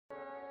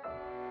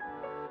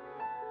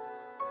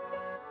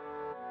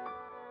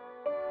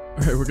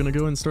Alright, we're gonna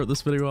go and start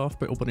this video off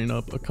by opening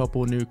up a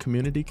couple new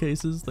community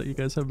cases that you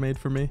guys have made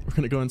for me. We're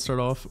gonna go and start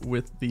off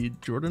with the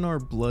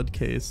JORDANR blood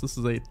case. This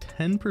is a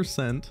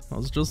 10%. I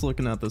was just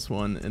looking at this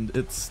one and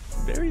it's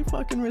very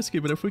fucking risky,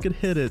 but if we could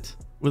hit it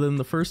within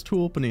the first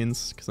two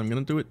openings, because I'm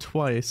gonna do it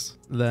twice,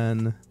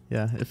 then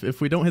yeah, if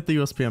we don't hit the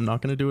USP, I'm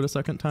not gonna do it a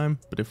second time,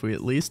 but if we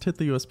at least hit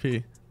the USP,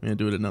 I'm gonna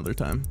do it another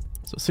time.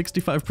 So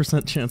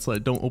 65% chance that I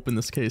don't open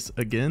this case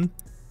again,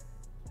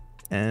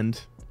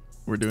 and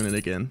we're doing it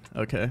again.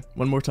 Okay,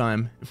 one more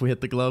time. If we hit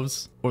the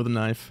gloves or the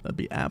knife, that'd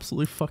be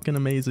absolutely fucking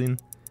amazing.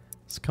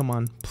 So come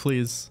on,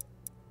 please.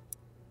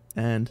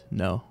 And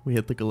no, we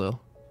hit the glue.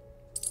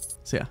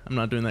 So yeah, I'm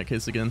not doing that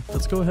case again.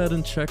 Let's go ahead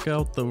and check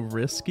out the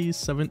risky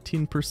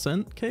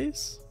 17%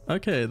 case.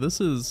 Okay, this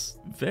is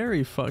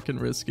very fucking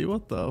risky.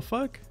 What the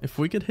fuck? If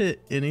we could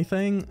hit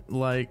anything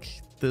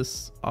like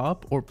this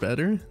op or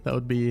better, that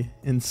would be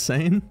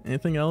insane.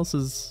 Anything else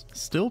is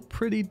still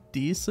pretty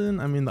decent.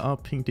 I mean, the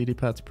op pink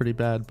𝗘𝗡𝗧𝗘𝗡𝗏 pretty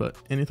bad, but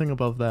anything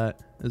above that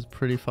is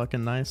pretty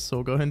fucking nice. So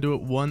we'll go ahead and do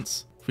it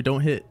once. If we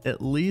don't hit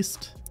at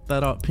least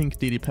that op pink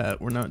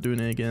𝗘𝗘𝗏𝗧𝗘𝗡, we're not doing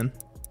it again.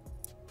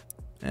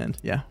 And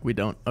yeah, we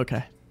don't.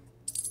 Okay.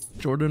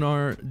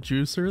 JORDANR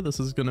juicer,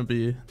 this is gonna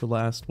be the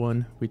last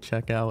one we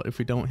check out. If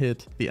we don't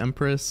hit the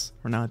Empress,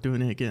 we're not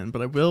doing it again,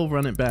 but I will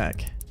run it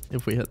back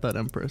if we hit that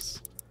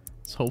Empress.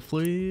 So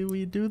hopefully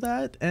we do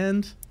that.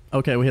 And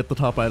okay, we hit the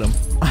top item.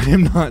 I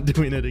am not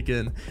doing it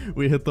again.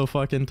 We hit the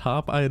fucking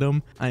top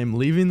item. I am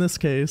leaving this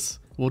case.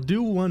 We'll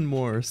do one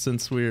more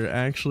since we're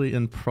actually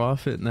in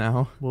profit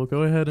now. We'll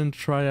go ahead and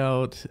try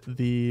out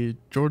the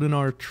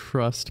JORDANR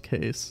trust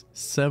case.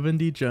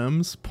 70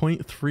 gems,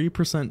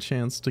 0.3%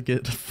 chance to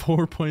get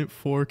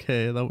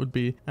 4.4k. That would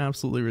be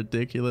absolutely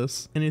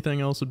ridiculous.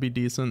 Anything else would be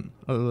decent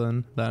other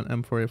than that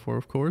M4A4,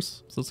 of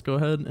course. So let's go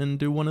ahead and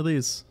do one of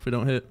these. If we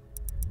don't hit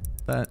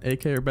that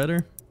AK or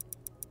better,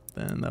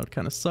 then that would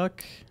kind of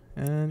suck.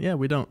 And yeah,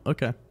 we don't.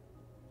 Okay.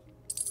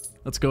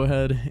 Let's go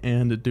ahead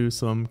and do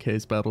some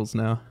case battles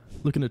now.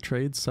 Looking to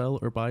trade, sell,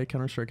 or buy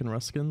Counter-Strike and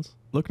Rust skins?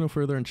 Look no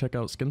further and check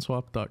out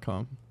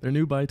SkinSwap.com. Their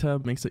new buy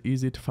tab makes it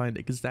easy to find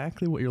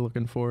exactly what you're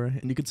looking for,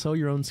 and you can sell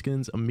your own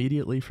skins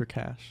immediately for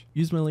cash.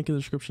 Use my link in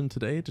the description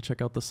today to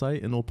check out the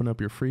site and open up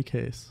your free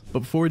case.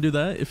 But before we do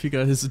that, if you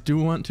guys do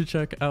want to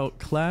check out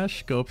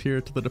Clash, go up here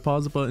to the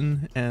deposit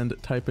button and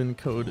type in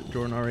code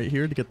JORDANR right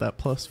here to get that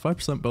plus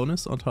 5%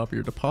 bonus on top of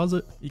your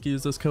deposit. You can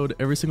use this code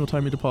every single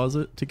time you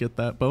deposit to get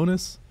that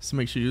bonus, so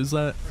make sure you use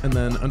that. And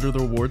then under the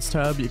rewards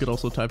tab, you could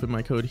also type in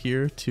my code here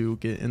to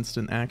get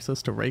instant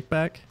access to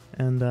Rakeback.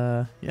 And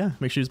yeah,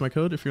 make sure you use my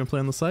code if you're gonna play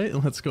on the site,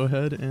 and let's go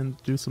ahead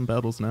and do some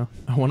battles now.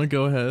 I want to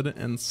go ahead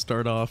and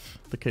start off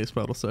the case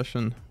battle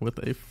session with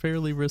a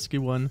fairly risky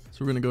one.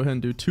 So we're gonna go ahead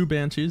and do 2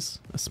 Banshees,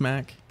 a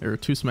smack, or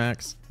 2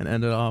 smacks, and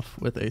end it off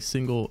with a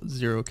single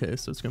 0k.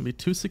 So it's gonna be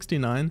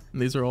 269,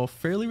 and these are all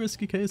fairly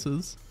risky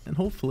cases, and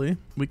hopefully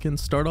we can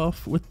start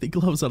off with the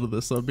gloves out of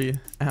this. That'd be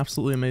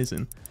absolutely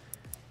amazing.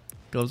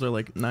 Gloves are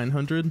like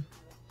 900,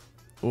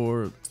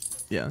 or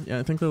yeah,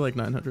 I think they're like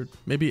 900,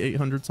 maybe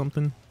 800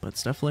 something, but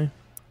it's definitely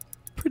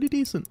pretty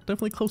decent,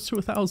 definitely close to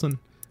 1,000.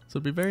 So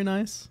it'd be very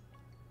nice.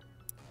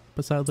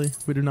 But sadly,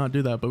 we do not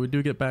do that, but we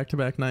do get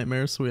back-to-back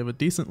nightmares, so we have a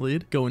decent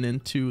lead going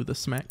into the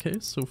smack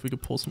case. So if we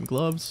could pull some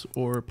gloves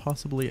or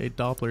possibly a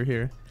Doppler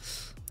here,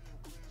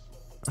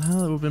 that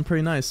would have been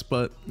pretty nice.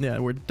 But yeah,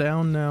 we're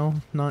down now,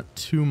 not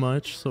too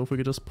much. So if we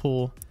could just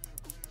pull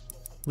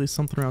at least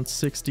something around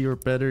 60 or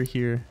better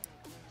here.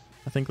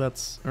 I think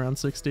that's around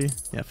 60.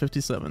 Yeah,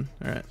 57.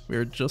 All right, we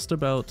are just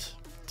about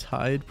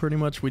tied pretty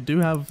much. We do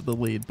have the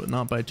lead, but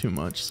not by too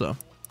much, so.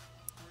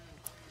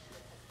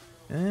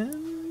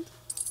 And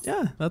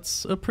yeah,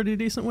 that's a pretty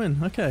decent win.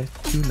 Okay,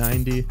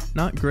 290.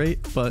 Not great,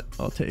 but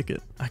I'll take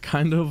it. I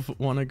kind of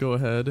want to go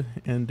ahead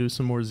and do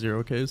some more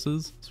 0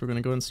 cases. So we're going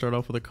to go ahead and start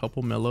off with a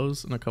couple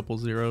mellows and a couple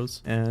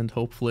zeros, and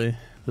hopefully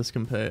this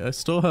can pay. I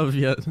still have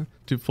yet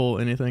to pull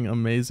anything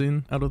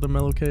amazing out of the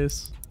mellow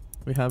case.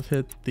 We have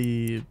hit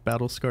the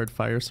battle-scarred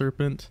fire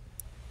serpent,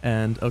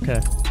 and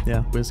okay,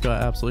 yeah, we just got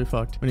absolutely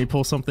fucked. When you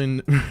pull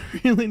something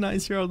really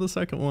nice here out of the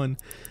second one,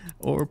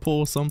 or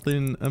pull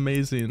something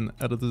amazing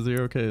out of the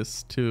 0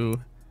 case to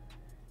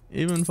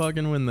even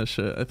fucking win this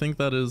shit. I think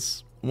that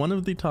is one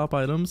of the top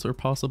items, or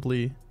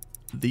possibly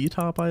the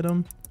top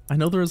item. I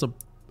know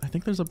I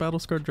think there's a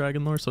battle-scarred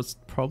dragon lore, so it's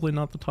probably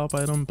not the top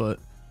item, but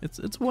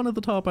it's one of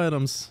the top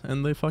items,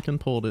 and they fucking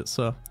pulled it.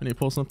 So when you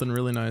pull something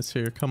really nice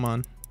here, come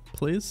on,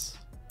 please.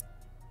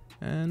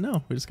 And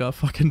no, we just got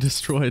fucking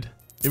destroyed.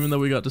 Even though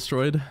we got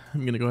destroyed,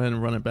 I'm gonna go ahead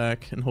and run it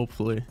back, and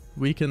hopefully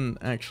we can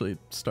actually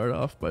start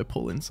off by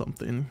pulling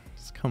something.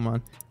 Just come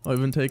on. I'll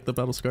even take the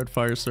battle-scarred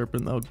fire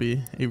serpent. That would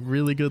be a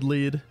really good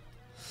lead.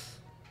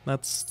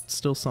 That's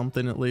still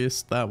something at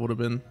least. That would have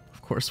been,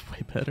 of course,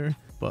 way better,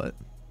 but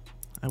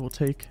I will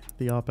take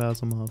the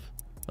𝗖𝗢𝗡𝗧𝗘𝗡𝗏.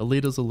 A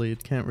lead is a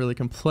lead. Can't really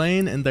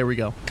complain, and there we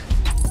go.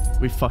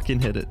 We fucking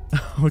hit it.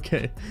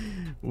 Okay.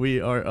 We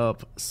are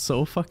up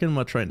so fucking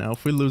much right now.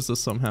 If we lose this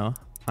somehow,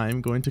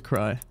 I'm going to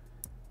cry.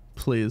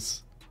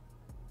 Please.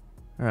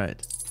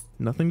 Alright.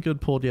 Nothing good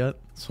pulled yet.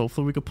 So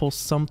hopefully we could pull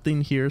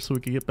something here so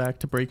we could get back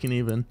to breaking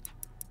even.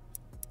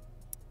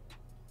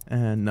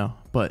 And no,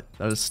 but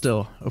that is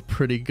still a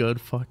pretty good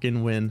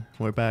fucking win.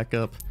 We're back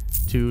up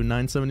to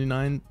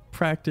 979,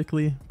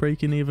 practically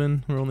breaking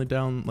even. We're only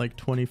down like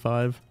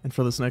 25. And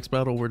for this next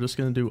battle, we're just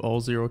going to do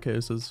all 0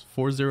 cases.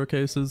 4 0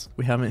 cases.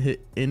 We haven't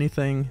hit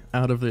anything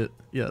out of it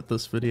yet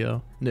this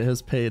video. And it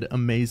has paid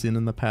amazing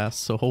in the past.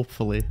 So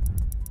hopefully,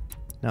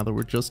 now that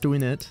we're just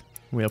doing it,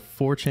 we have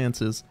 4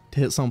 chances to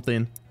hit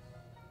something.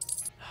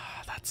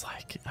 That's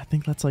like, I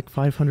think that's like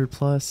 500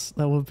 plus.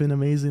 That would have been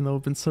amazing. That would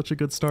have been such a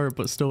good start,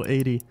 but still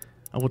 80.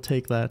 I will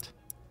take that.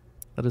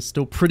 That is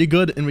still pretty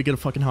good, and we get a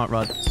fucking hot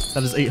rod.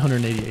 That is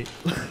 888.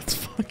 Let's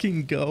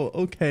fucking go.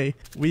 Okay,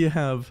 we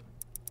have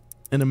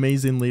an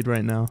amazing lead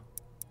right now.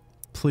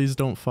 Please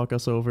don't fuck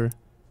us over.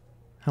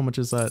 How much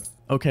is that?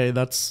 Okay,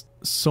 that's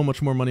so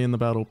much more money in the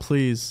battle.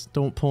 Please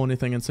don't pull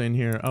anything insane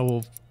here. I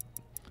will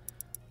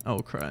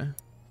cry.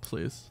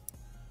 Please.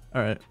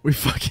 All right, we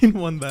fucking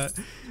won that.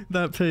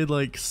 That paid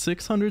like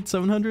 600,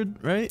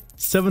 700, right?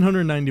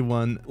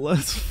 791.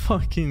 Let's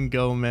fucking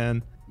go,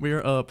 man. We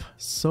are up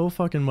so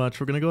fucking much.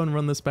 We're gonna go and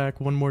run this back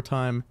one more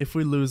time. If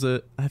we lose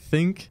it, I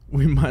think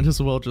we might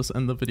as well just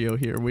end the video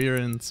here. We are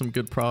in some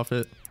good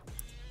profit.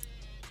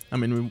 I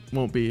mean, we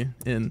won't be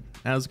in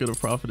as good of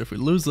profit if we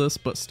lose this,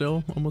 but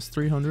still almost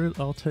 300.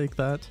 I'll take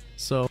that.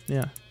 So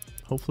yeah,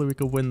 hopefully we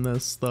could win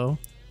this though.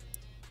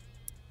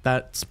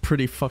 That's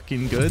pretty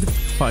fucking good.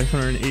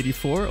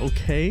 584.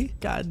 Okay.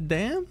 God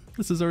damn.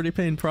 This is already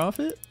paying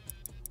profit.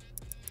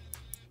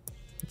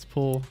 Let's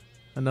pull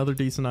another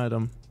decent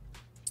item.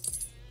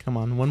 Come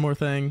on, one more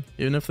thing.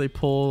 Even if they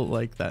pull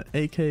like that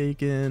AK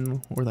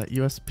again or that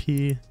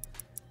USP,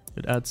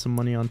 it'd add some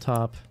money on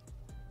top.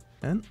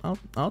 And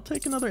I'll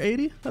take another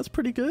 80. That's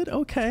pretty good.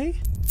 Okay.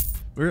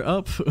 We're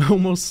up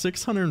almost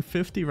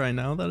 650 right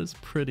now. That is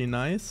pretty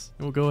nice.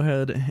 We'll go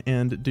ahead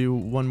and do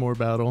one more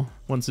battle.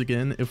 Once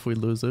again, if we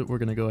lose it, we're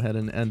going to go ahead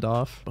and end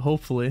off. But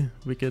hopefully,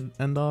 we could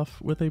end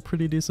off with a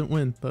pretty decent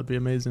win. That'd be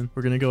amazing.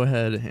 We're going to go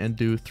ahead and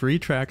do 3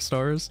 track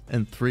stars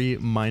and 3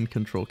 mind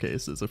control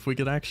cases. If we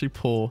could actually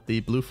pull the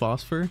blue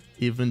phosphor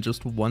even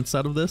just once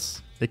out of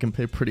this, it can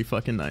pay pretty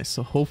fucking nice.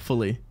 So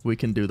hopefully, we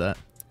can do that.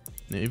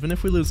 Now, even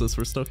if we lose this,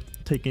 we're still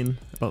taking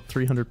about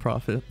 300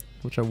 profit,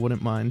 which I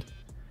wouldn't mind.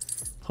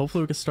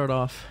 Hopefully we can start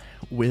off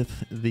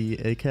with the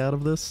AK out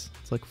of this.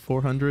 It's like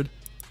 400.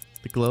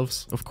 The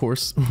gloves, of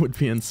course, would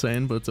be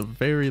insane, but it's a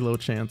very low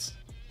chance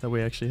that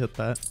we actually hit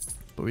that.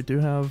 But we do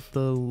have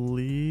the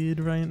lead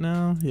right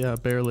now. Yeah,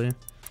 barely.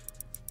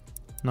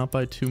 Not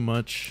by too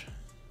much.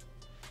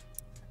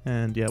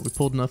 And yeah, we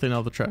pulled nothing out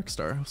of the track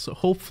star. So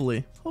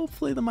hopefully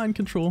the mind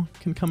control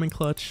can come in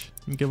clutch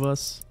and give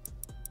us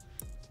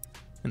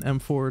an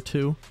M4 or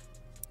 2.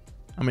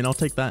 I mean, I'll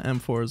take that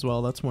M4 as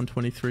well. That's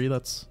 123.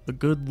 That's a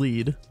good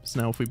lead.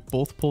 So now if we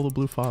both pull the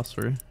blue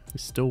phosphor, we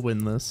still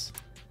win this.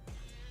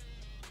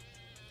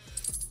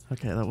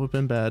 Okay, that would have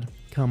been bad.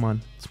 Come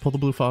on. Let's pull the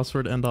blue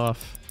phosphor to end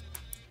off.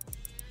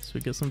 So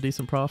we get some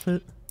decent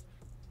profit.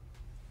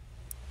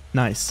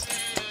 Nice.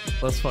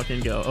 Let's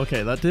fucking go.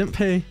 Okay, that didn't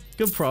pay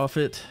good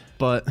profit,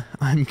 but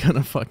I'm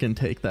gonna fucking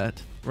take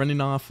that.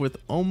 Running off with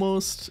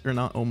almost, or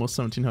not almost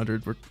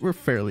 1700. We're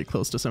fairly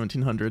close to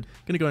 1700.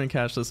 Gonna go ahead and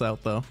cash this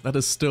out though. That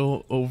is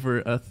still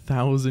over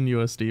 1,000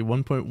 USD,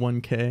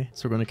 1.1k.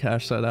 So we're gonna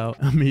cash that out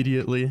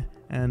immediately.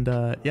 And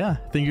yeah,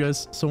 thank you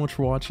guys so much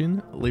for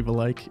watching. Leave a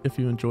like if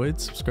you enjoyed,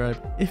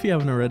 subscribe if you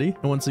haven't already.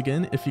 And once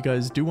again, if you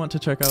guys do want to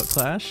check out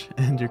Clash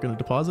and you're gonna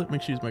deposit,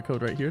 make sure you use my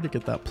code right here to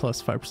get that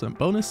plus 5%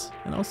 bonus.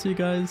 And I'll see you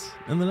guys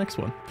in the next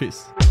one.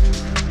 Peace.